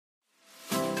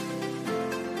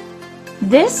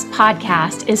This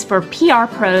podcast is for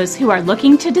PR pros who are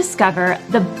looking to discover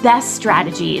the best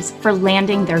strategies for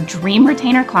landing their dream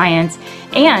retainer clients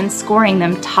and scoring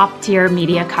them top-tier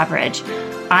media coverage.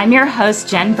 I'm your host,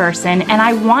 Jen Burson, and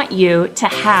I want you to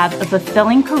have a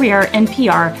fulfilling career in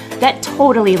PR that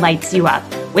totally lights you up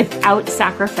without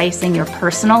sacrificing your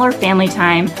personal or family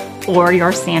time or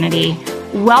your sanity.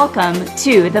 Welcome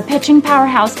to the Pitching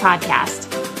Powerhouse Podcast.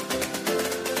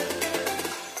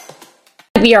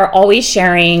 We are always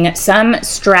sharing some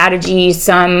strategy,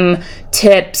 some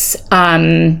tips,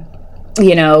 landmines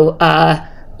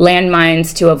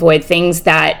to avoid things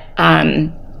that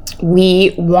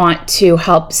we want to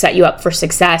help set you up for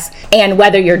success. And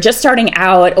whether you're just starting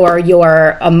out or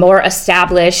you're a more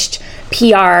established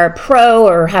PR pro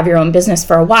or have your own business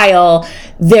for a while,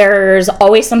 there's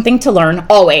always something to learn.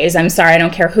 Always. I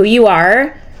don't care who you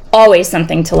are. Always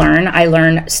something to learn. I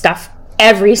learn stuff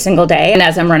every single day, and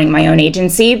as I'm running my own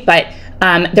agency, but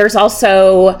there's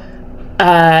also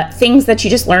things that you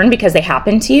just learn because they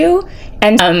happen to you.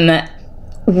 And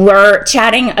we're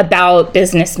chatting about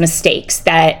business mistakes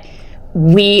that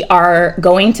we are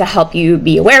going to help you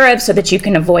be aware of so that you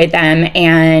can avoid them.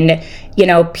 And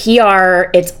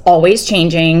PR, it's always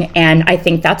changing, and I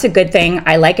think that's a good thing.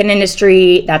 I like an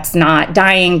industry that's not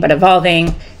dying but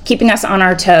evolving, keeping us on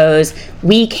our toes.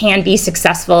 We can be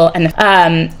successful,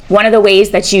 and one of the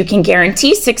ways that you can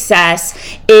guarantee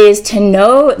success is to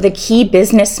know the key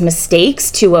business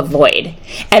mistakes to avoid,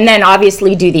 and then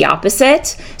obviously do the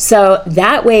opposite. So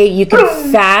that way you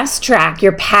can fast track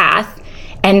your path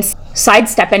and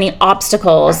sidestep any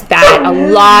obstacles that a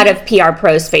lot of PR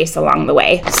pros face along the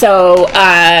way. So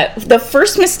the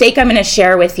first mistake I'm going to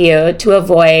share with you to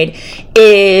avoid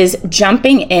is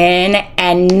jumping in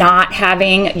and not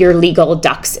having your legal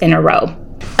ducks in a row.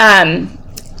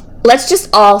 Let's just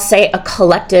all say a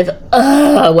collective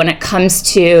when it comes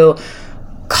to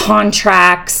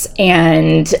contracts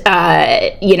and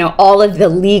all of the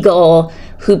legal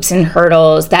hoops and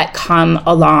hurdles that come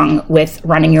along with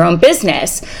running your own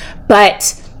business.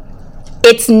 But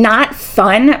it's not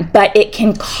fun, but it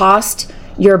can cost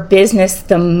your business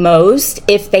the most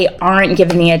if they aren't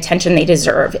given the attention they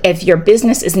deserve. If your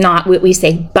business is not what we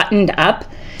say buttoned up,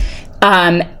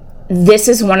 this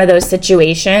is one of those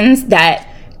situations that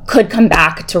could come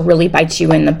back to really bite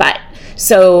you in the butt.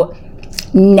 So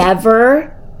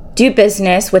never do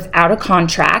business without a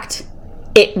contract.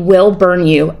 It will burn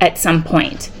you at some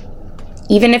point.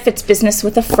 Even if it's business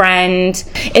with a friend,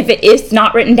 if it is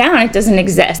not written down, it doesn't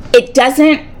exist. It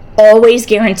doesn't always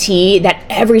guarantee that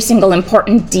every single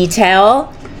important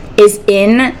detail is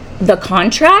in the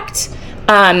contract.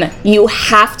 You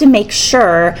have to make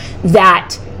sure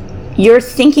that you're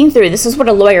thinking through, this is what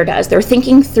a lawyer does, they're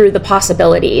thinking through the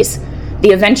possibilities,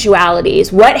 the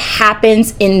eventualities. What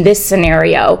happens in this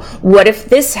scenario? What if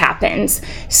this happens?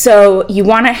 So you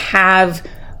want to have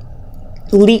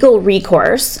legal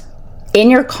recourse in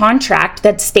your contract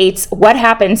that states what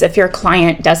happens if your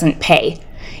client doesn't pay.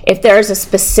 If there's a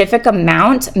specific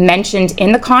amount mentioned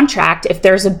in the contract, if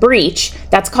there's a breach,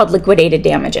 that's called liquidated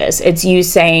damages. It's you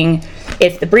saying,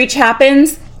 if the breach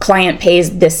happens, client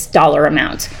pays this dollar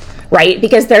amount. Right?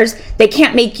 Because they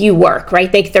can't make you work,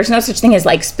 right? There's no such thing as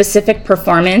like specific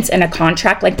performance in a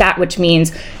contract like that, which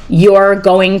means you're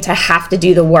going to have to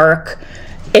do the work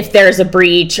if there's a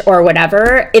breach or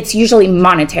whatever. It's usually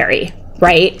monetary,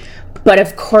 right? But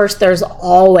of course, there's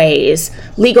always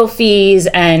legal fees,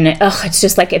 and it's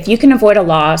just like if you can avoid a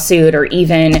lawsuit or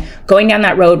even going down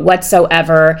that road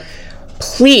whatsoever,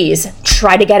 please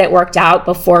try to get it worked out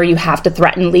before you have to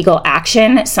threaten legal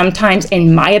action. Sometimes,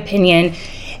 in my opinion,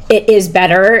 it is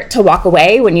better to walk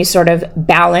away when you sort of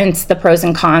balance the pros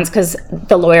and cons, because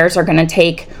the lawyers are going to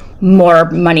take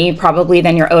more money probably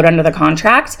than you're owed under the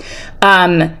contract.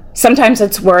 Sometimes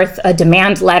it's worth a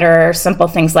demand letter, simple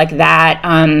things like that.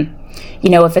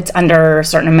 If it's under a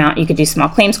certain amount, you could do small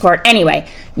claims court. Anyway,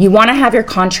 you want to have your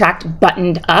contract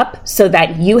buttoned up so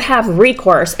that you have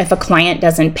recourse if a client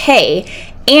doesn't pay.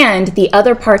 And the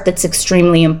other part that's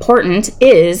extremely important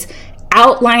is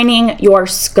outlining your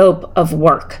scope of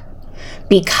work,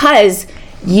 because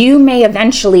you may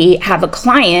eventually have a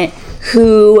client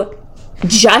who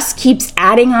just keeps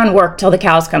adding on work till the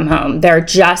cows come home. They're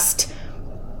just,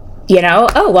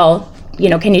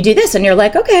 can you do this? And you're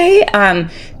like, okay.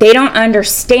 They don't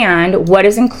understand what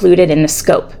is included in the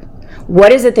scope.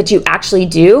 What is it that you actually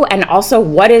do? And also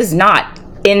what is not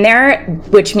in there,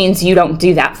 which means you don't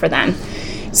do that for them.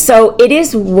 So it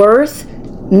is worth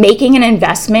making an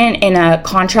investment in a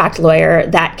contract lawyer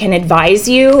that can advise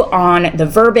you on the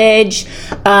verbiage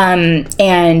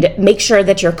and make sure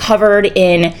that you're covered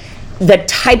in the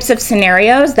types of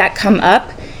scenarios that come up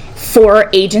for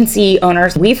agency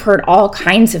owners, we've heard all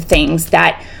kinds of things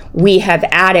that we have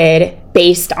added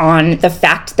based on the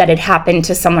fact that it happened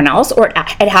to someone else or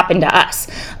it happened to us.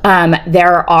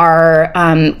 There are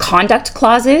conduct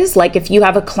clauses, like if you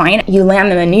have a client, you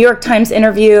land them a New York Times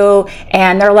interview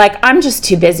and they're like, I'm just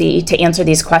too busy to answer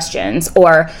these questions,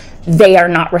 or they are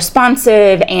not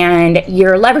responsive, and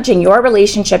you're leveraging your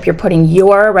relationship, you're putting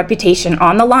your reputation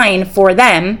on the line for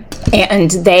them,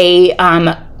 and they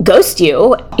ghost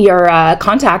you. Your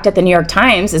contact at the New York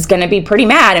Times is going to be pretty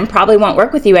mad and probably won't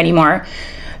work with you anymore.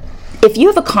 If you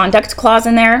have a conduct clause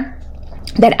in there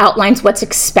that outlines what's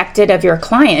expected of your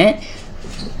client,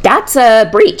 that's a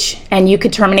breach, and you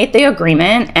could terminate the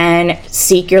agreement and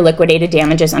seek your liquidated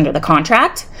damages under the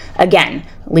contract. Again,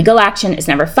 legal action is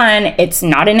never fun. It's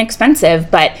not inexpensive,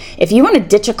 but if you want to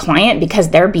ditch a client because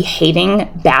they're behaving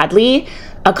badly,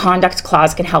 a conduct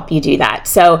clause can help you do that.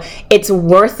 So it's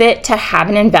worth it to have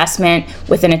an investment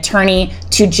with an attorney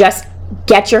to just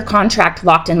get your contract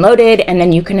locked and loaded, and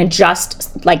then you can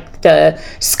adjust like the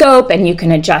scope and you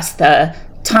can adjust the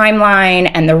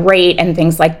timeline and the rate and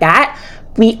things like that.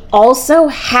 We also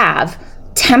have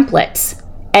templates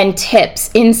and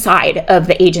tips inside of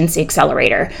the Agency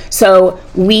Accelerator. So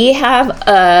we have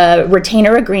a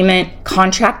retainer agreement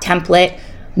contract template.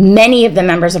 Many of the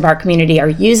members of our community are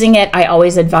using it. I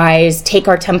always advise take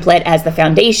our template as the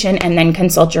foundation and then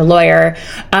consult your lawyer.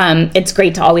 It's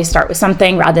great to always start with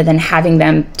something rather than having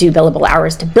them do billable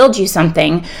hours to build you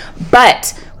something.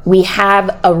 But we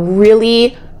have a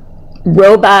really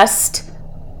robust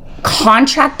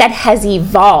contract that has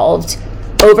evolved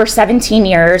over 17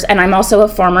 years, and I'm also a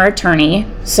former attorney,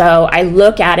 so I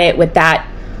look at it with that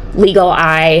legal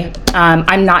eye.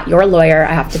 I'm not your lawyer,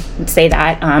 I have to say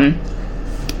that. I'm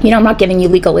not giving you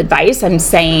legal advice. I'm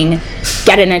saying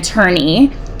get an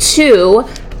attorney to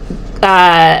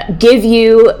give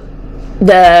you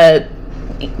the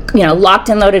locked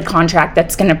and loaded contract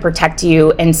that's going to protect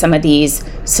you in some of these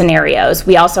scenarios.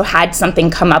 We also had something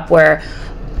come up where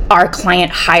our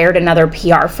client hired another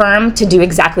PR firm to do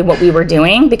exactly what we were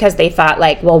doing because they thought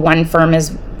one firm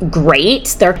is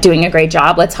great, they're doing a great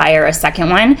job, let's hire a second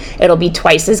one, it'll be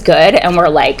twice as good. And we're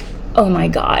like, oh my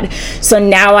God. So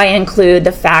now I include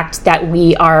the fact that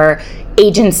we are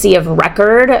agency of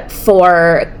record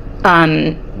for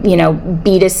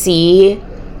B2C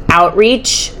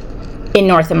outreach in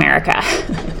North America.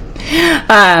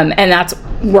 And that's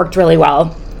worked really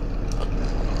well.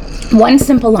 One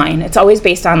simple line, it's always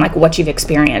based on what you've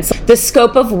experienced. The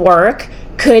scope of work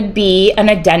could be an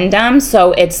addendum,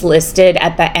 so it's listed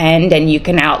at the end and you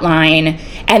can outline,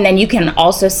 and then you can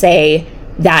also say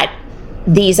that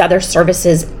these other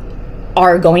services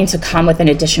are going to come with an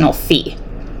additional fee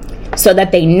so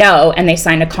that they know, and they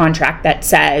sign a contract that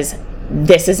says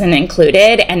this isn't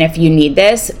included, and if you need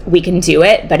this, we can do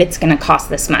it, but it's going to cost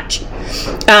this much.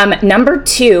 Number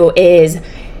 2 is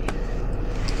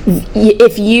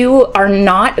if you are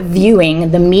not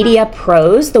viewing the media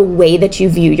pros the way that you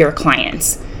view your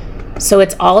clients. So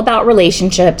it's all about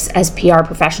relationships. As PR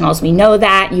professionals, we know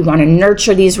that you want to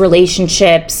nurture these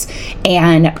relationships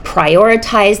and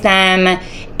prioritize them.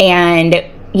 And,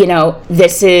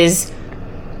 this is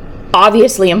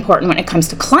obviously important when it comes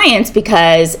to clients,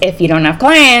 because if you don't have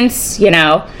clients,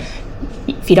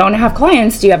 if you don't have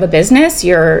clients, do you have a business?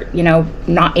 You're,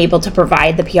 not able to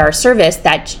provide the PR service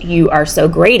that you are so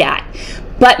great at.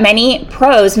 But many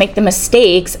pros make the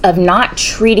mistakes of not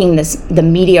treating the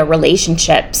media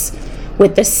relationships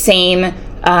with the same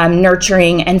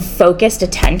nurturing and focused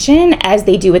attention as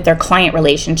they do with their client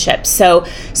relationships. So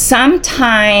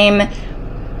sometimes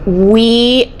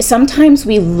we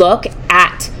look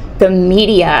at the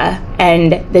media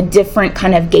and the different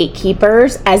kind of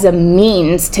gatekeepers as a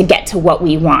means to get to what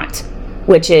we want,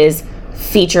 which is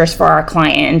features for our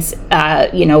clients,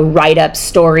 write-up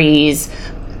stories,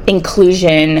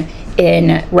 inclusion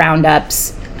in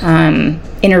roundups,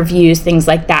 interviews, things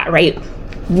like that, right?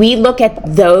 We look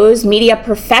at those media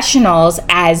professionals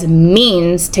as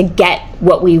means to get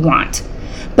what we want.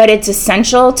 But it's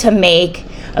essential to make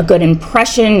a good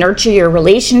impression, nurture your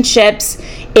relationships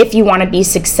if you want to be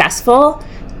successful.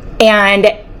 And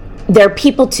they're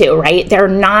people too, right? They're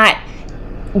not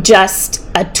just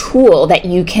a tool that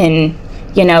you can,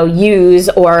 use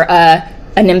or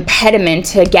an impediment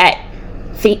to get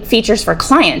features for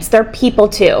clients. They're people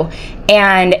too.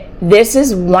 And this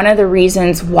is one of the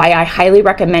reasons why I highly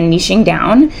recommend niching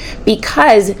down,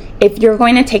 because if you're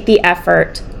going to take the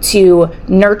effort to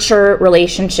nurture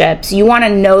relationships, you want to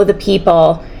know the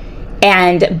people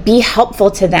and be helpful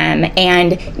to them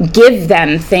and give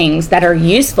them things that are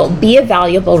useful. Be a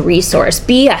valuable resource,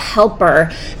 be a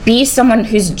helper, be someone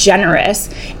who's generous,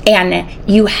 and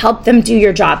you help them do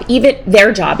your job, even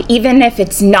their job, even if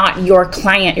it's not your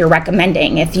client you're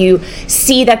recommending. If you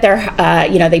see that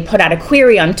they're, they put out a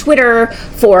query on Twitter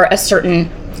for a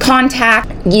certain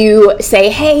contact, you say,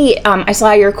 hey, I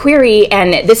saw your query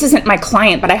and this isn't my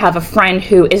client, but I have a friend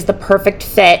who is the perfect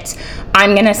fit.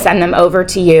 I'm going to send them over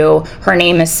to you. Her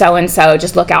name is so-and-so.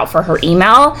 Just look out for her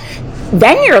email.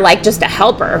 Then you're like just a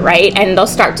helper, right? And they'll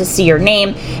start to see your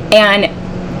name. And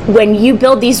when you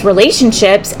build these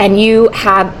relationships and you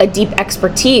have a deep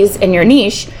expertise in your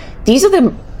niche, these are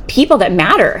the people that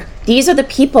matter. These are the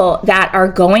people that are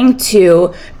going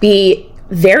to be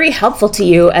very helpful to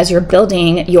you as you're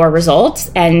building your results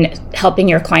and helping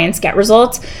your clients get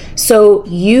results. So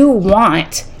you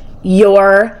want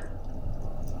your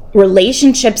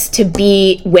relationships to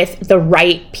be with the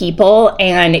right people,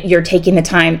 and you're taking the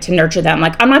time to nurture them.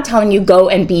 Like, I'm not telling you go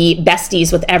and be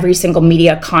besties with every single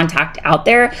media contact out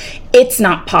there. It's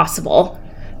not possible.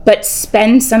 But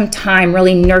spend some time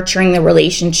really nurturing the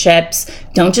relationships.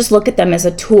 Don't just look at them as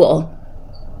a tool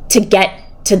to get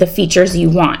to the features you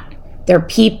want. They're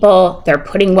people, they're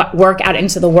putting work out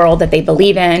into the world that they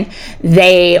believe in.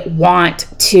 They want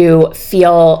to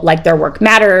feel like their work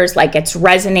matters, like it's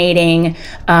resonating.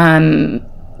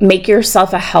 Make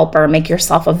yourself a helper, make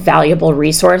yourself a valuable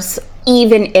resource,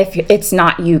 even if it's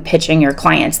not you pitching your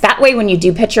clients. That way, when you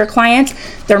do pitch your clients,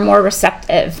 they're more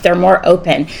receptive, they're more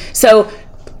open. So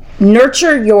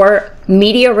nurture your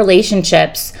media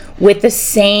relationships with the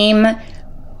same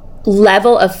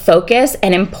level of focus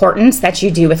and importance that you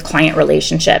do with client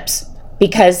relationships,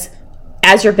 because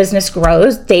as your business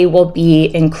grows, they will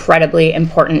be incredibly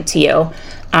important to you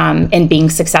in being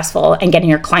successful and getting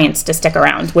your clients to stick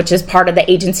around, which is part of the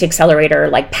Agency Accelerator,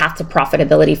 like path to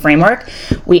profitability framework.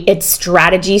 It's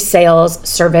strategy, sales,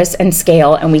 service, and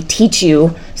scale, and we teach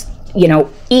you,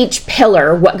 each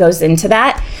pillar, what goes into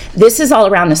that. This is all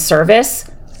around the service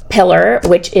pillar,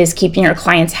 which is keeping your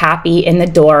clients happy in the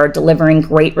door, delivering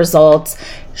great results,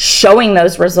 showing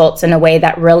those results in a way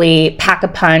that really pack a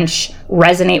punch,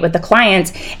 resonate with the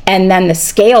clients. And then the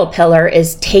scale pillar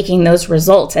is taking those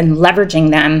results and leveraging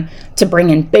them to bring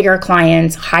in bigger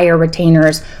clients, higher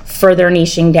retainers, further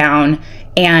niching down.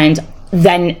 And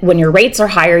then when your rates are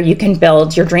higher, you can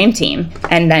build your dream team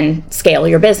and then scale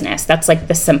your business. That's like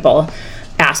the simple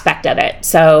aspect of it.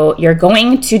 So you're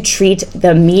going to treat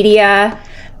the media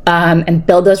and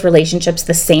build those relationships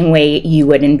the same way you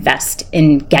would invest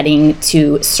in getting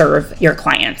to serve your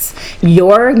clients.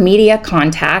 Your media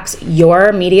contacts,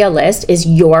 your media list is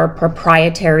your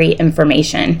proprietary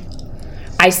information.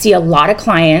 I see a lot of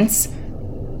clients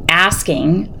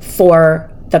asking for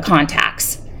the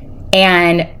contacts,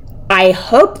 and I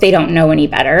hope they don't know any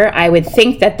better. I would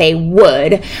think that they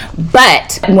would,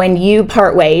 but when you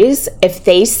part ways, if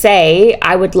they say,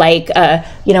 I would like,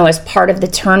 as part of the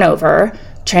turnover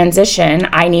transition,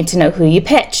 I need to know who you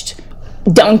pitched.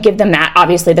 Don't give them that.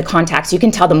 Obviously, the contacts, you can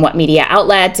tell them what media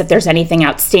outlets, if there's anything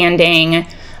outstanding.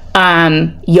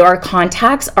 Your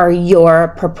contacts are your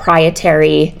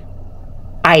proprietary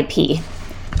IP.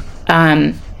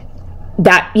 That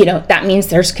means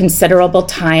there's considerable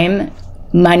time,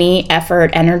 money,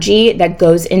 effort, energy that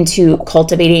goes into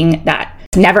cultivating that.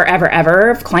 Never, ever,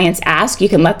 ever, if clients ask, you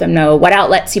can let them know what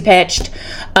outlets you pitched,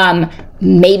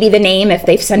 maybe the name if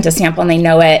they've sent a sample and they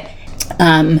know it.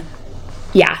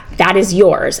 That is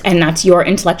yours, and that's your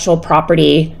intellectual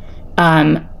property.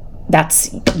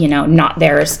 That's, not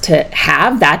theirs to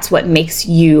have. That's what makes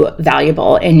you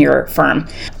valuable in your firm.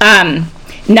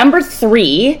 Number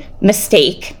 3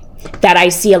 mistake that I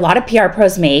see a lot of PR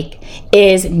pros make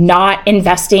is not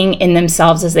investing in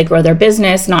themselves as they grow their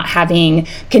business, not having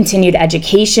continued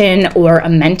education or a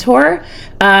mentor.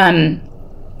 And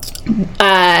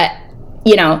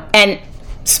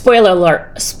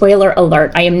spoiler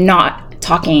alert, I am not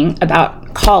talking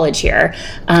about college here.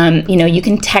 You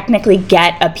can technically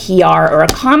get a PR or a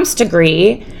comms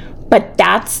degree, but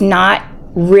that's not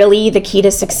really the key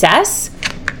to success.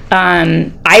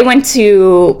 I went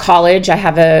to college, I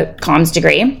have a comms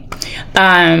degree,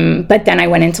 but then I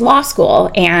went into law school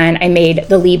and I made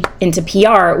the leap into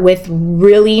PR with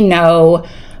really no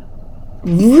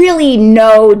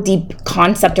deep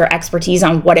concept or expertise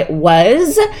on what it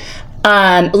was,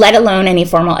 let alone any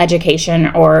formal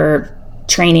education or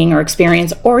training or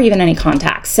experience or even any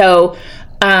contacts. So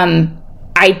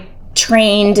I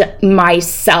trained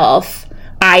myself.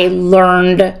 I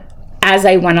learned as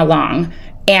I went along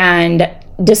and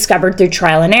discovered through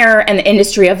trial and error, and the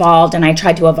industry evolved and I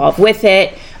tried to evolve with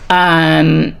it.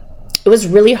 it was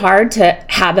really hard to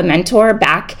have a mentor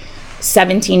back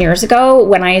 17 years ago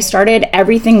when I started.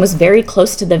 Everything was very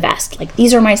close to the vest. Like,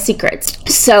 these are my secrets.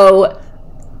 So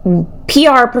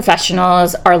PR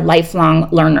professionals are lifelong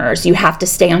learners. You have to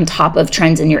stay on top of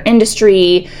trends in your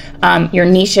industry, your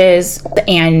niches,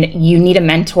 and you need a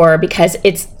mentor because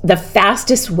it's the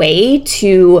fastest way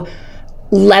to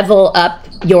level up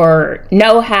your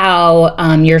know-how,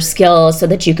 your skills, so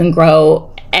that you can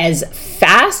grow as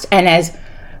fast and as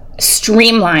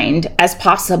streamlined as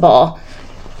possible.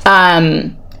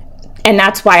 And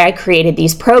that's why I created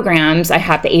these programs. I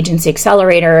have the Agency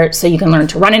Accelerator, so you can learn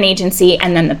to run an agency,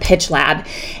 and then the Pitch Lab.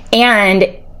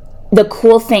 And the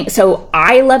cool thing, so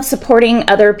I love supporting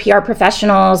other PR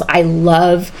professionals. I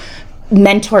love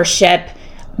mentorship,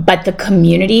 but the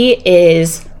community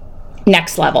is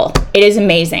next level. It is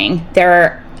amazing.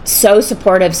 They're so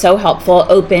supportive, so helpful,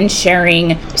 open,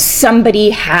 sharing. Somebody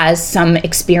has some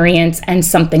experience and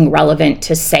something relevant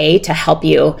to say to help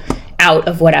you out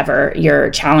of whatever you're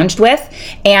challenged with.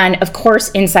 And of course,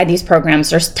 inside these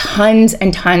programs, there's tons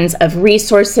and tons of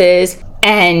resources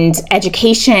and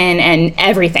education and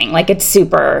everything. Like, it's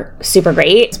super, super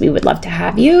great. We would love to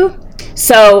have you.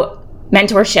 So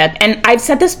mentorship. And I've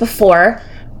said this before,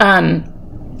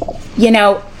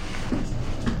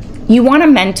 you want a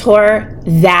mentor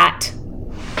that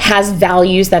has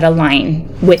values that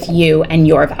align with you and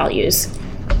your values.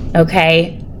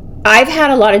 Okay? I've had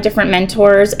a lot of different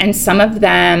mentors, and some of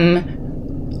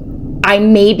them I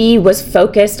maybe was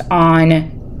focused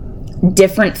on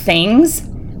different things,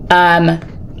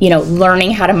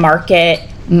 learning how to market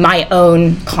my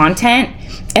own content.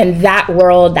 And that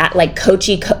world, that like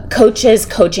coaching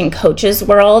coaches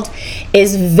world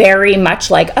is very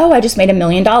much like, oh, I just made $1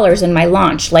 million in my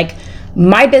launch. Like,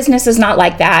 my business is not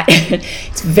like that.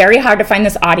 It's very hard to find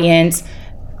this audience.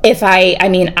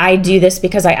 I do this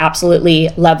because I absolutely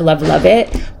love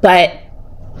it, but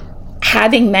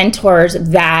having mentors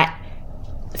that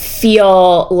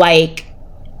feel like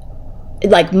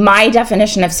my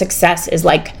definition of success is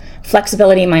like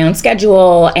flexibility in my own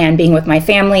schedule and being with my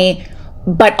family,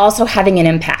 but also having an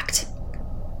impact.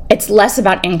 It's less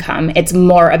about income. It's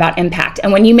more about impact.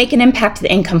 And when you make an impact,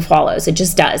 the income follows. It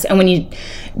just does. And when you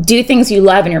do things you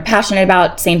love and you're passionate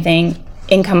about, same thing,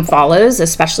 income follows,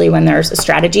 especially when there's a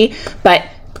strategy. But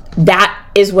that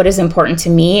is what is important to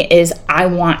me, is I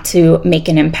want to make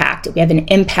an impact. We have an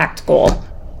impact goal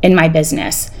in my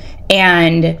business.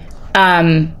 And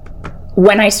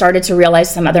when I started to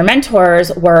realize some other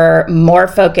mentors were more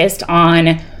focused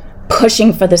on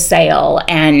pushing for the sale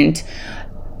and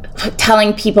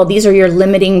telling people these are your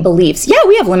limiting beliefs. Yeah,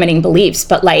 we have limiting beliefs,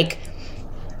 but like,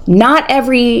 not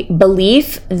every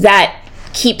belief that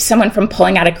keeps someone from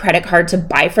pulling out a credit card to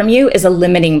buy from you is a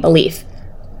limiting belief.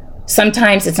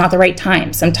 Sometimes it's not the right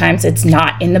time. Sometimes it's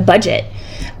not in the budget.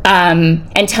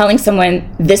 And telling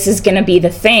someone this is going to be the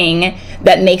thing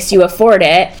that makes you afford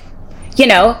it,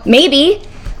 maybe,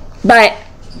 but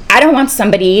I don't want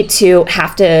somebody to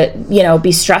have to,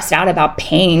 be stressed out about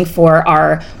paying for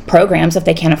our programs if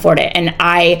they can't afford it. And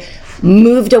I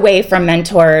moved away from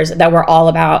mentors that were all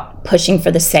about pushing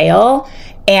for the sale.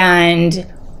 And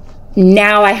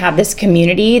now I have this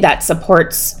community that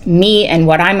supports me and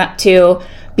what I'm up to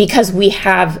because we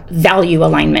have value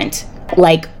alignment.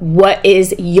 Like, what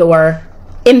is your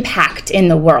impact in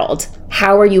the world?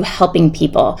 How are you helping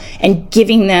people and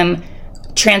giving them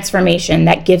transformation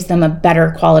that gives them a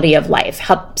better quality of life,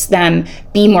 helps them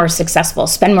be more successful,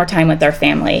 spend more time with their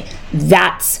family?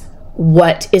 That's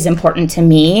what is important to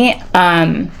me.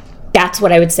 That's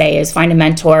what I would say is find a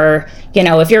mentor.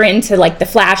 If you're into like the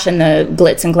flash and the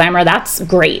glitz and glamour, that's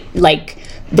great. Like,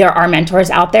 there are mentors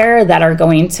out there that are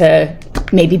going to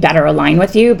maybe better align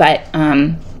with you. But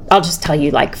I'll just tell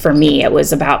you, like, for me, it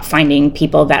was about finding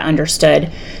people that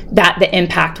understood that the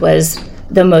impact was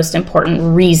the most important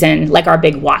reason, like our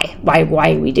big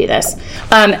why we do this.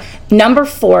 Number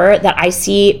 4 that I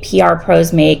see PR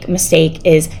pros make mistake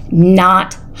is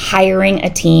not hiring a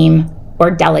team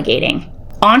or delegating.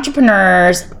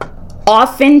 Entrepreneurs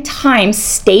oftentimes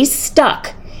stay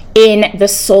stuck in the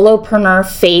solopreneur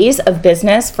phase of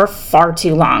business for far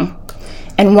too long.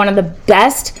 And one of the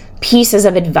best pieces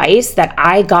of advice that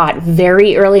I got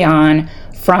very early on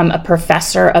from a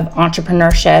professor of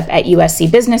entrepreneurship at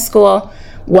USC Business School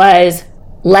was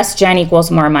less gen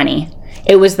equals more money.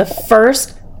 It was the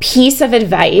first piece of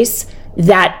advice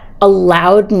that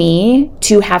allowed me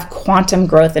to have quantum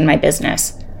growth in my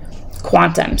business.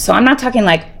 Quantum. So I'm not talking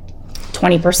like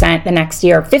 20% the next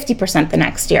year, 50% the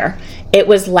next year. It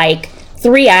was like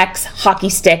 3x hockey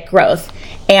stick growth.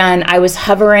 And I was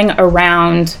hovering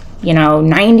around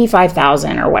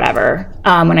 $95,000 or whatever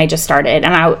when I just started.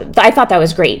 And I thought that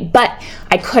was great, but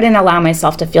I couldn't allow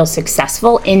myself to feel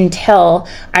successful until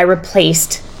I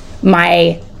replaced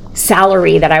my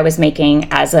salary that I was making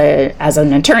as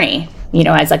an attorney,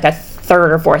 as like a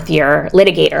third or fourth year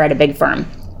litigator at a big firm.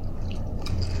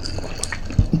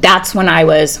 That's when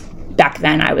back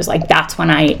then I was like, that's when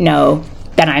I know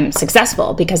that I'm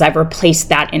successful, because I've replaced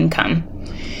that income.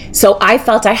 So I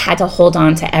felt I had to hold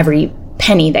on to every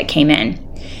penny that came in.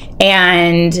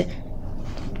 And,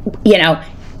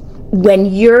 when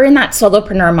you're in that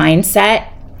solopreneur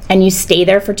mindset and you stay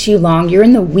there for too long, you're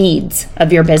in the weeds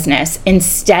of your business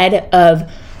instead of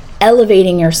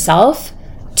elevating yourself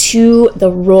to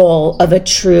the role of a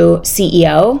true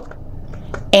CEO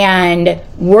and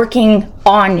working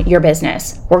on your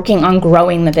business, working on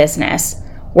growing the business,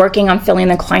 working on filling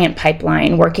the client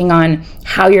pipeline, working on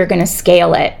how you're going to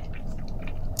scale it,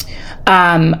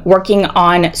 working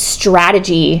on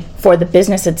strategy for the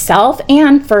business itself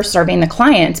and for serving the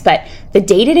clients. But the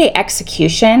day-to-day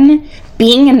execution,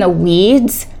 being in the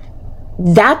weeds,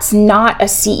 that's not a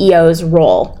CEO's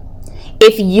role.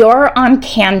 If you're on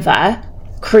Canva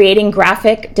creating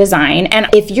graphic design, and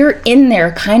if you're in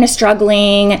there kind of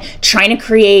struggling, trying to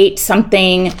create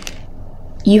something,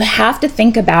 you have to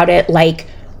think about it like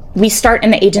we start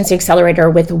in the Agency Accelerator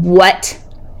with what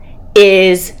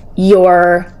is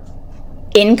your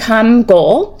income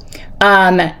goal.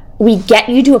 We get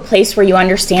you to a place where you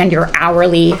understand your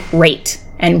hourly rate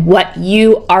and what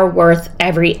you are worth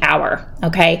every hour,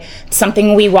 okay?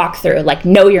 Something we walk through, like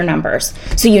know your numbers.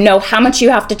 So you know how much you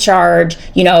have to charge,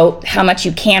 you know how much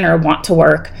you can or want to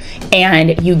work,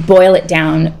 and you boil it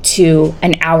down to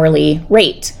an hourly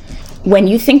rate. When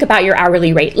you think about your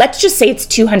hourly rate, let's just say it's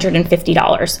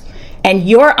 $250, and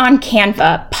you're on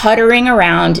Canva puttering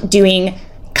around doing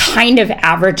kind of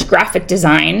average graphic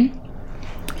design,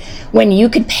 when you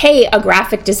could pay a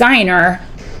graphic designer,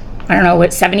 I don't know,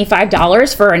 what,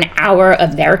 $75 for an hour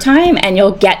of their time, and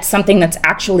you'll get something that's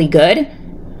actually good,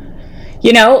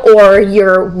 or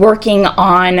you're working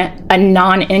on a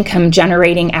non-income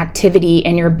generating activity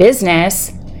in your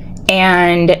business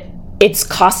and it's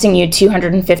costing you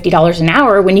 $250 an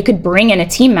hour when you could bring in a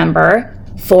team member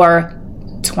for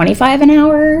 $25 an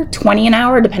hour, $20 an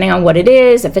hour, depending on what it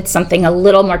is. If it's something a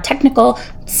little more technical,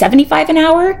 $75 an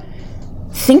hour.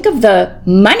 Think of the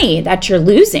money that you're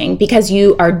losing because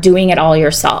you are doing it all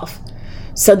yourself.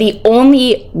 So the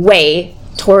only way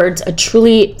towards a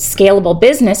truly scalable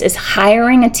business is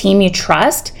hiring a team you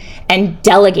trust and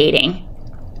delegating.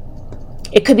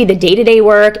 It could be the day-to-day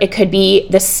work. It could be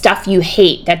the stuff you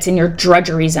hate that's in your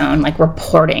drudgery zone, like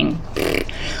reporting.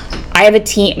 I have a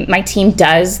team, my team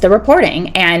does the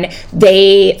reporting, and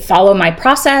they follow my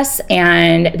process,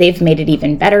 and they've made it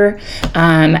even better.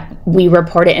 We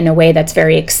report it in a way that's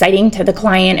very exciting to the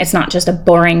client. It's not just a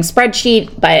boring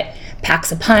spreadsheet, but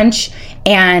packs a punch,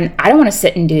 and I don't want to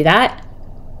sit and do that.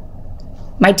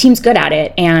 My team's good at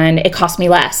it, and it costs me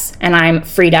less, and I'm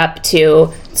freed up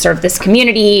to serve this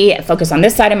community, focus on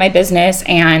this side of my business,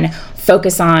 and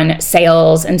focus on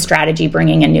sales and strategy,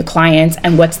 bringing in new clients,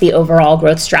 and what's the overall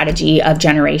growth strategy of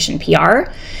Generation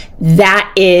PR.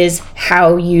 That is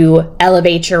how you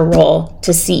elevate your role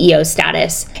to CEO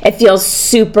status. It feels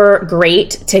super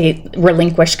great to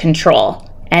relinquish control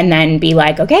and then be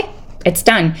like, okay, it's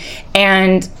done.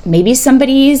 And maybe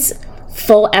somebody's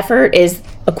full effort is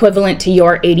equivalent to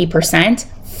your 80%,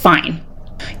 fine.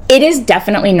 It is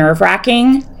definitely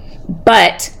nerve-wracking,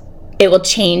 but it will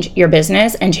change your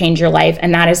business and change your life,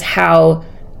 and that is how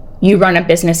you run a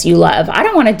business you love. I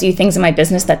don't want to do things in my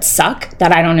business that suck,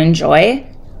 that I don't enjoy.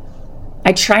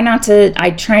 I try not to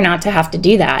have to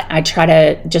do that. I try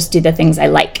to just do the things I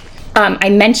like. I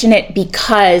mention it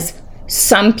because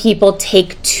some people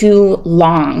take too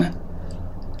long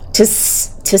to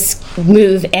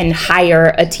move and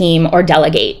hire a team or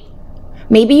delegate.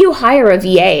 Maybe you hire a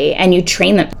VA and you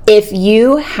train them. If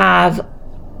you have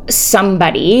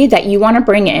somebody that you want to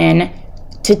bring in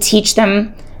to teach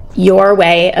them your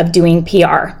way of doing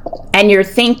PR, and you're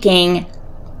thinking,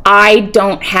 I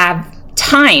don't have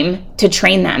time to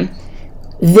train them,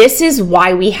 this is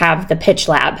why we have the Pitch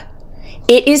Lab.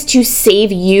 It is to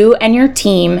save you and your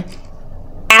team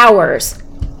hours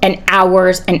and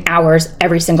hours and hours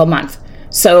every single month.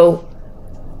 So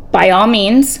by all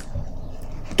means,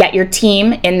 get your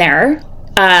team in there.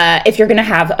 If you're going to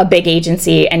have a big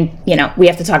agency, and we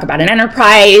have to talk about an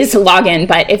enterprise login,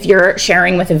 but if you're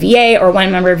sharing with a VA or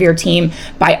one member of your team,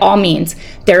 by all means,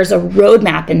 there's a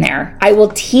roadmap in there. I will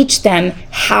teach them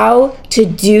how to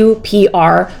do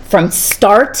PR from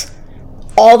start,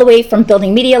 all the way from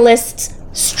building media lists,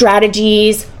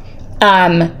 strategies,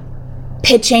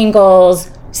 pitch angles,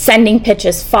 sending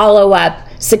pitches, follow up,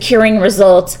 securing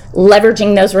results,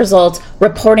 leveraging those results,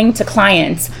 reporting to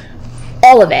clients,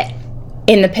 all of it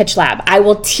in the Pitch Lab. I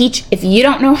will teach. If you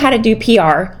don't know how to do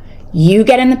PR, you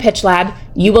get in the Pitch Lab,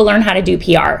 you will learn how to do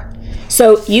PR.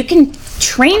 So you can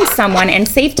train someone and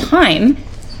save time,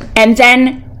 and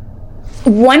then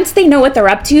once they know what they're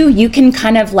up to, you can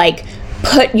kind of like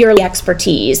put your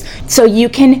expertise. So you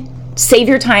can save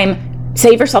your time,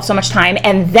 save yourself so much time,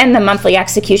 and then the monthly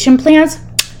execution plans,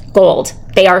 gold.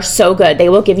 They are so good. They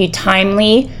will give you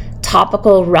timely,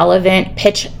 topical, relevant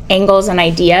pitch angles and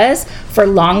ideas for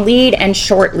long lead and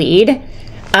short lead.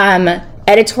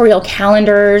 Editorial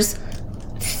calendars,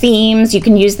 themes, you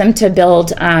can use them to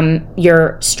build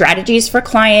your strategies for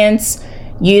clients,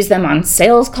 use them on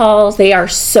sales calls. They are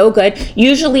so good.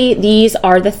 Usually these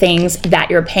are the things that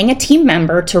you're paying a team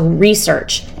member to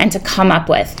research and to come up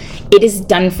with. It is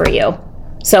done for you.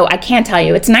 So I can't tell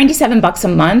you, it's $97 a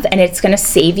month, and it's going to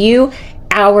save you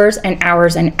hours and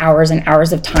hours and hours and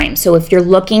hours of time. So if you're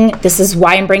looking, this is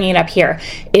why I'm bringing it up here.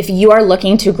 If you are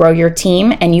looking to grow your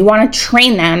team and you want to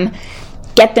train them,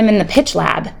 get them in the Pitch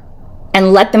Lab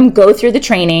and let them go through the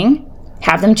training,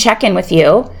 have them check in with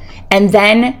you, and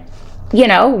then, you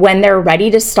know, when they're ready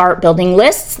to start building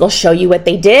lists, they'll show you what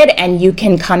they did, and you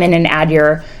can come in and add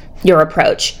your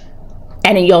approach,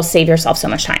 and you'll save yourself so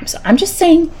much time. So I'm just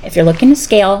saying, if you're looking to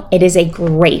scale, it is a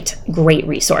great, great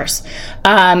resource.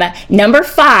 Number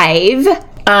 5,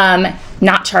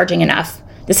 not charging enough.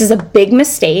 This is a big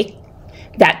mistake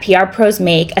that PR pros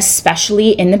make,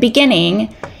 especially in the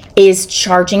beginning, is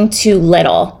charging too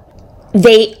little.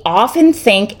 They often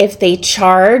think if they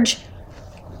charge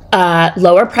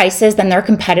lower prices than their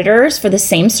competitors for the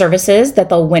same services, that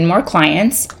they'll win more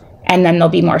clients and then they'll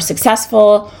be more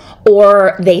successful.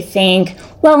 Or they think,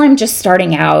 well, I'm just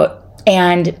starting out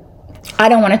and I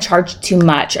don't want to charge too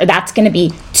much, or that's going to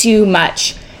be too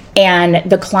much, and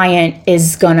the client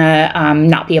is going to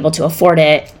not be able to afford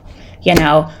it, you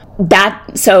know.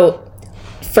 So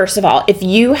first of all, if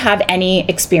you have any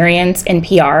experience in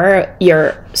PR,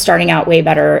 you're starting out way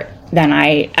better than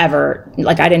I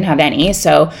didn't have any.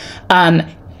 So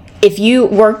if you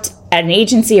worked at an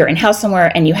agency or in-house somewhere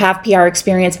and you have PR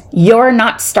experience, you're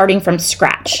not starting from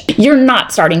scratch. You're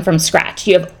not starting from scratch.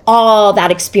 You have all that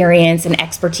experience and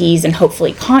expertise and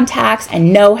hopefully contacts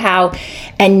and know-how.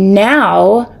 And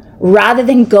now, rather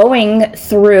than going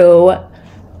through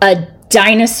a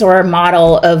dinosaur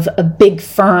model of a big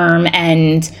firm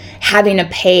and having to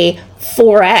pay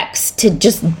 4x to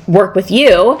just work with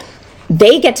you,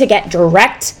 they get to get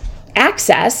direct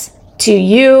access to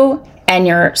you and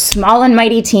your small and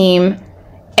mighty team,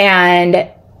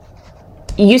 and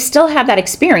you still have that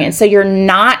experience. So you're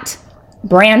not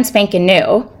brand spanking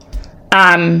new,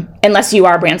 unless you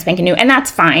are brand spanking new, and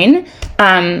that's fine.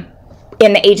 In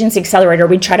the Agency Accelerator,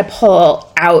 we try to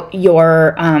pull out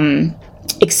your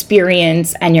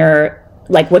experience and your,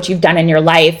 like, what you've done in your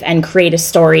life and create a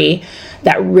story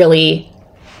that really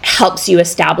helps you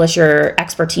establish your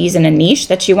expertise in a niche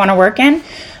that you want to work in.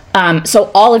 So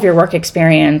all of your work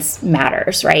experience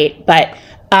matters, right? But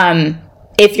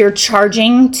if you're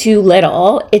charging too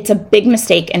little, it's a big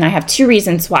mistake, and I have 2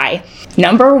 reasons why.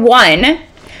 Number 1,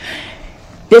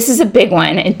 this is a big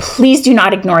one, and please do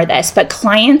not ignore this, but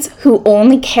clients who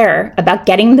only care about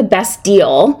getting the best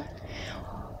deal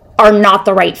are not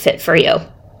the right fit for you.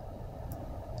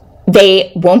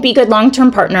 They won't be good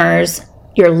long-term partners.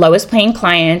 Your lowest paying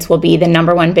clients will be the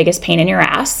number 1 biggest pain in your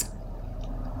ass.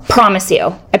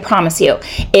 I promise you.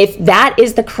 If that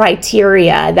is the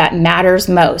criteria that matters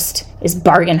most, is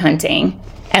bargain hunting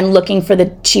and looking for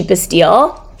the cheapest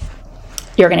deal,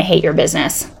 you're going to hate your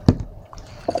business.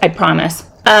 I promise.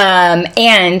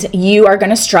 And you are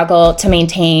going to struggle to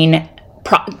maintain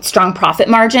strong profit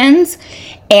margins,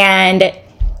 and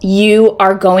you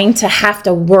are going to have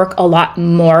to work a lot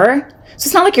more. So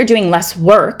it's not like you're doing less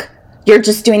work. You're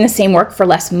just doing the same work for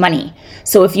less money.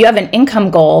 So if you have an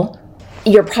income goal,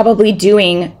 you're probably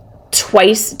taking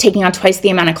on twice the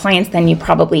amount of clients than you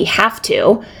probably have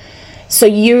to. So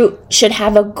you should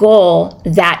have a goal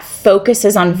that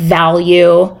focuses on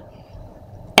value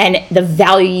and the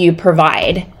value you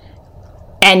provide,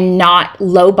 and not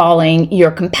lowballing your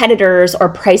competitors or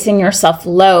pricing yourself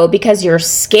low because you're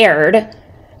scared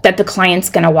that the client's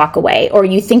going to walk away, or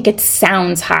you think it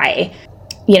sounds high.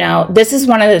 You know, this is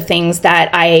one of the things that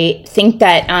I think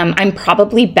that I'm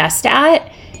probably best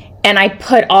at. And I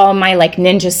put all my like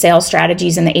ninja sales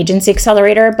strategies in the Agency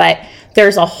Accelerator, but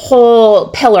there's a whole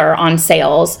pillar on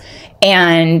sales.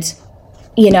 And,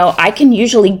 you know, I can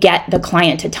usually get the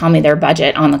client to tell me their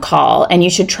budget on the call, and you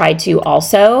should try to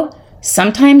also.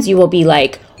 Sometimes you will be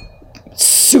like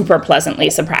super pleasantly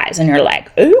surprised, and you're like,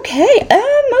 okay, well,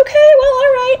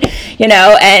 all right,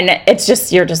 and it's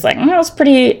just, you're just like, oh, it's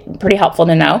pretty helpful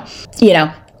to know,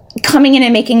 coming in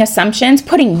and making assumptions,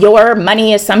 putting your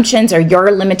money assumptions or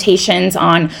your limitations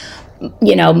on,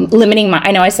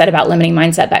 I know I said about limiting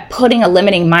mindset, but putting a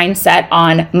limiting mindset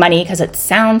on money because it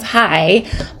sounds high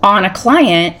on a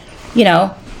client,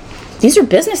 these are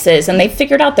businesses and they've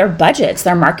figured out their budgets,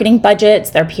 their marketing budgets,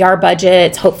 their PR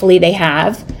budgets. Hopefully they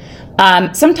have.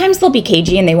 Sometimes they'll be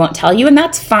cagey and they won't tell you, and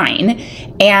that's fine.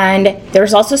 And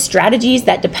there's also strategies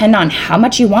that depend on how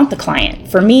much you want the client.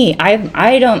 For me,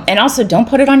 I don't, and also don't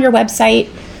put it on your website.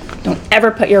 Don't ever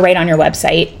put your rate on your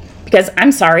website, because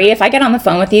I'm sorry, if I get on the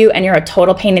phone with you and you're a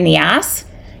total pain in the ass,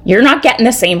 you're not getting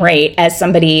the same rate as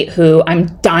somebody who I'm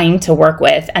dying to work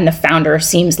with and the founder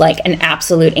seems like an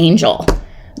absolute angel.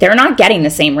 They're not getting the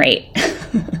same rate.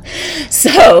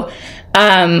 So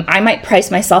I might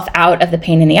price myself out of the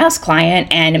pain in the ass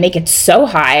client and make it so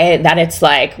high that it's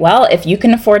like, well, if you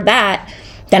can afford that,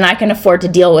 then I can afford to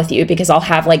deal with you, because I'll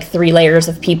have like 3 layers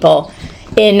of people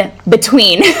in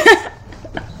between.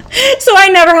 So I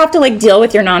never have to like deal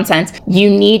with your nonsense. You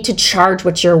need to charge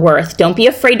what you're worth. Don't be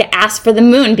afraid to ask for the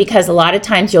moon, because a lot of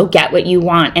times you'll get what you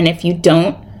want. And if you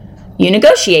don't, you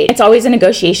negotiate. It's always a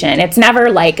negotiation. It's never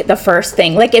like the first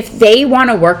thing. Like if they want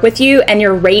to work with you and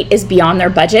your rate is beyond their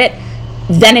budget,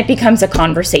 then it becomes a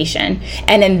conversation.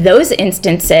 And in those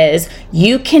instances,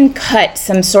 you can cut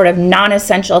some sort of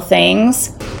non-essential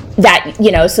things that,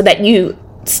 so that you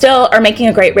still are making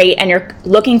a great rate and you're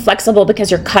looking flexible because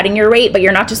you're cutting your rate, but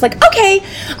you're not just like, okay,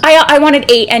 I wanted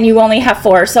 8 and you only have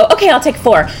 4, so okay, I'll take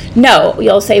 4. No,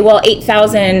 you'll say, well,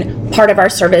 8,000, part of our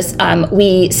service,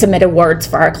 we submit awards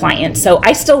for our clients. So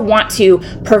I still want to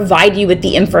provide you with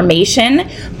the information,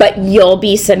 but you'll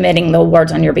be submitting the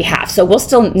awards on your behalf. So we'll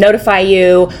still notify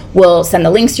you, we'll send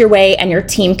the links your way, and your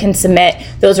team can submit.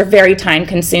 Those are very time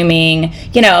consuming,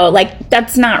 like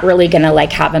that's not really gonna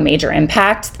like have a major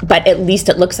impact, but at least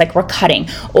it looks like we're cutting.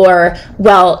 Or,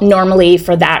 well, normally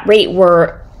for that rate,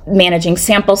 we're managing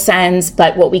sample sends,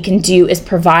 but what we can do is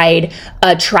provide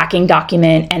a tracking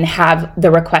document and have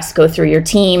the request go through your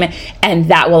team, and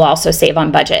that will also save on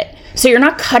budget. So you're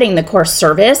not cutting the core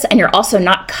service, and you're also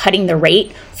not cutting the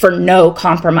rate for no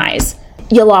compromise.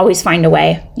 You'll always find a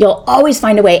way. You'll always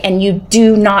find a way, and you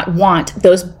do not want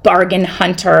those bargain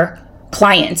hunter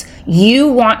clients. You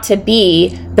want to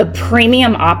be the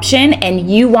premium option, and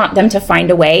you want them to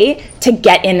find a way to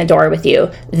get in the door with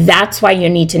you. That's why you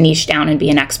need to niche down and be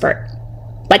an expert.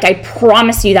 Like, I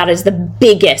promise you, that is the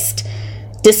biggest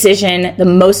decision, the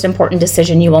most important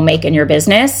decision you will make in your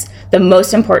business, the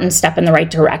most important step in the right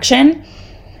direction.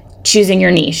 Choosing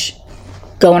your niche,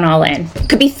 going all in.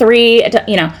 Could be 3,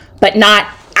 but not,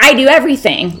 I do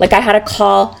everything. Like, I had a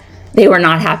call, they were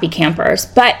not happy campers,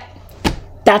 but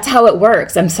that's how it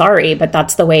works. I'm sorry, but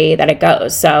that's the way that it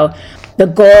goes. So the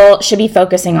goal should be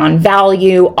focusing on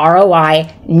value,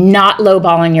 ROI, not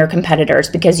lowballing your competitors,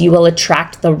 because you will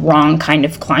attract the wrong kind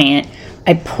of client.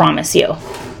 I promise you.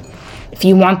 If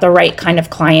you want the right kind of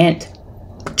client,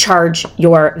 charge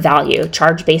your value.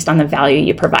 Charge based on the value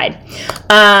you provide.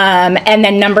 And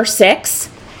then number 6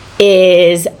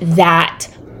 is that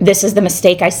this is the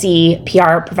mistake I see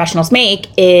PR professionals make,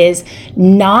 is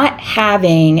not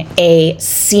having a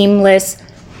seamless,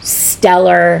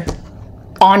 stellar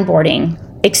onboarding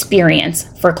experience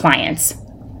for clients.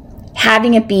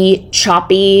 Having it be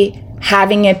choppy,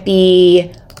 having it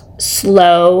be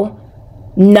slow,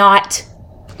 not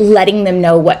letting them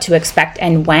know what to expect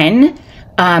and when.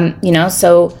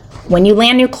 So when you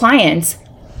land new clients,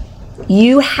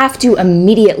 you have to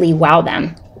immediately wow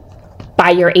them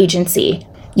by your agency.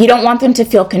 You don't want them to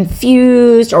feel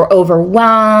confused or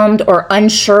overwhelmed or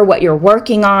unsure what you're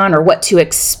working on or what to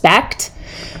expect.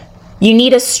 You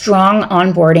need a strong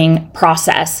onboarding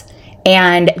process,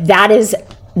 and that is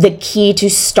the key to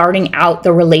starting out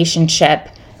the relationship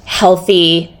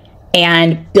healthy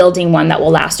and building one that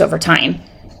will last over time.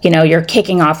 You're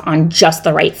kicking off on just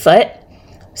the right foot.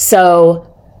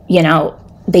 So,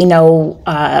 they know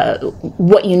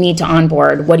what you need to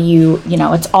onboard. What do you,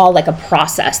 it's all like a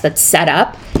process that's set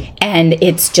up, and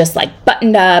it's just like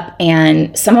buttoned up.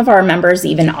 And some of our members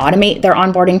even automate their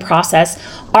onboarding process.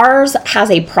 Ours has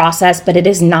a process, but it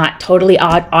is not totally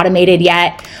automated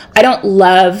yet. I don't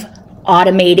love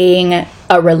automating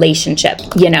a relationship.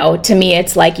 To me,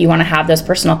 it's like you want to have those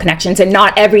personal connections, and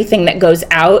not everything that goes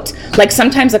out. Like,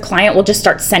 sometimes a client will just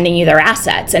start sending you their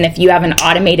assets, and if you have an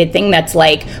automated thing that's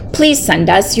like, please send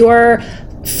us your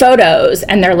photos,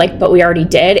 and they're like, but we already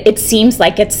did, it seems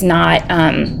like it's not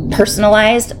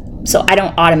personalized. So I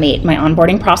don't automate my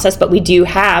onboarding process, but we do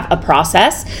have a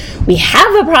process. We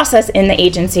have a process in the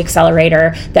Agency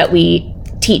Accelerator that we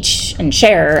teach and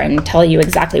share and tell you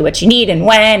exactly what you need and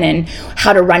when and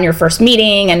how to run your first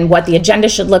meeting and what the agenda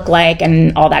should look like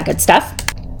and all that good stuff.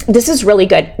 This is really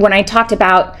good. When I talked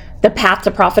about the path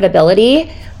to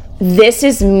profitability, this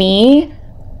is me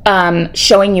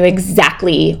showing you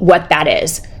exactly what that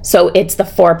is. So it's the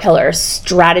 4 pillars: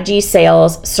 strategy,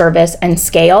 sales, service, and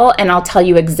scale. And I'll tell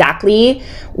you exactly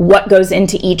what goes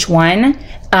into each one.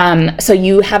 So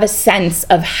you have a sense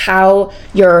of how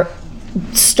you're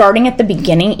starting at the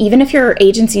beginning. Even if your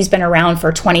agency's been around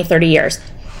for 20, 30 years,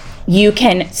 you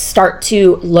can start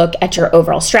to look at your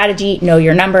overall strategy, know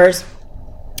your numbers,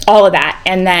 all of that,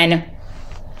 and then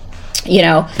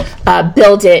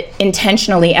build it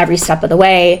intentionally every step of the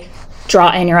way,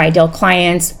 draw in your ideal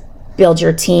clients, build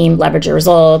your team, leverage your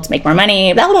results, make more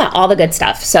money, blah, blah, blah, all the good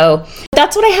stuff. So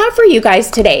that's what I have for you guys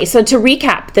today. So to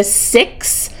recap, the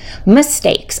 6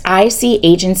 mistakes I see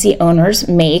agency owners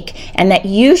make and that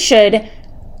you should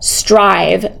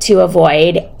strive to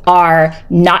avoid are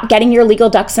not getting your legal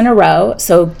ducks in a row.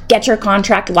 So get your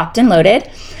contract locked and loaded.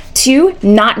 2,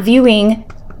 not viewing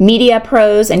media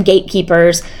pros and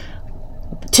gatekeepers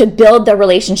to build the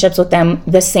relationships with them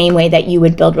the same way that you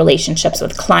would build relationships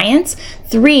with clients.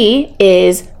 3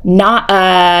 is not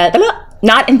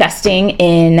investing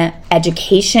in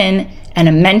education and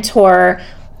a mentor.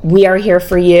 We are here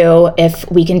for you. If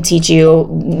we can teach you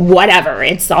whatever,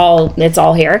 it's all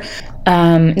here.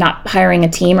 Not hiring a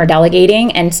team or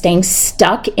delegating and staying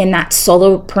stuck in that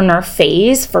solopreneur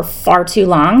phase for far too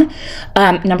long.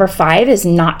 Number 5 is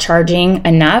not charging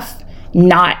enough,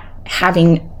 not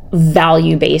having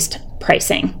value-based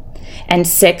pricing. And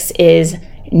 6 is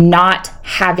not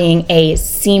having a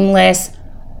seamless,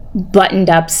 buttoned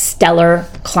up, stellar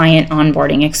client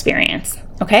onboarding experience.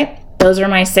 Okay? Those are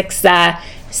my 6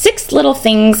 little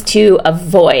things to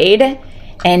avoid,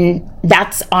 and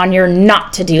that's on your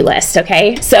not to-do list,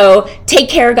 okay? So take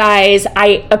care, guys.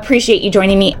 I appreciate you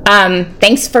joining me.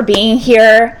 Thanks for being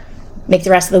here. Make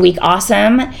the rest of the week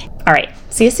awesome. All right,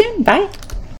 see you soon. Bye.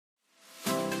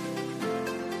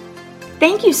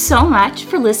 Thank you so much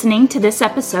for listening to this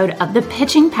episode of the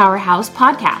Pitching Powerhouse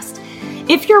podcast.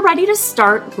 If you're ready to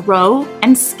start, grow,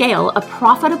 and scale a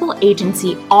profitable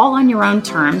agency all on your own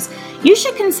terms, you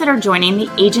should consider joining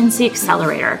the Agency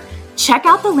Accelerator. Check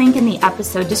out the link in the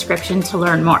episode description to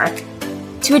learn more.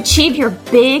 To achieve your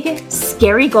big,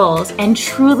 scary goals and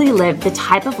truly live the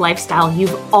type of lifestyle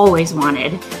you've always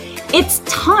wanted, it's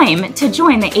time to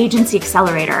join the Agency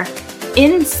Accelerator.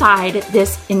 Inside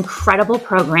this incredible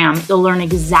program, you'll learn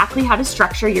exactly how to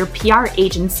structure your PR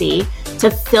agency to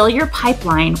fill your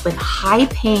pipeline with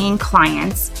high-paying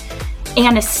clients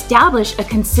and establish a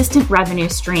consistent revenue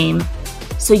stream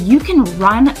so you can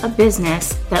run a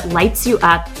business that lights you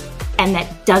up and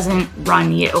that doesn't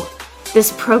run you.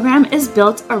 This program is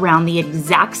built around the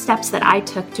exact steps that I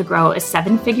took to grow a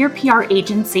 7-figure PR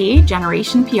agency,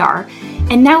 Generation PR,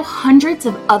 and now hundreds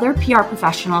of other PR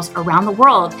professionals around the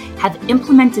world have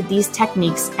implemented these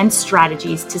techniques and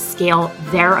strategies to scale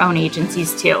their own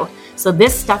agencies too. So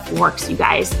this stuff works, you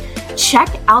guys. Check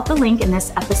out the link in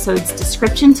this episode's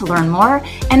description to learn more.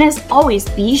 And as always,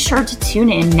 be sure to tune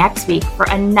in next week for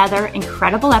another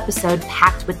incredible episode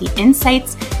packed with the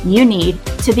insights you need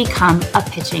to become a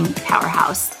pitching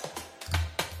powerhouse.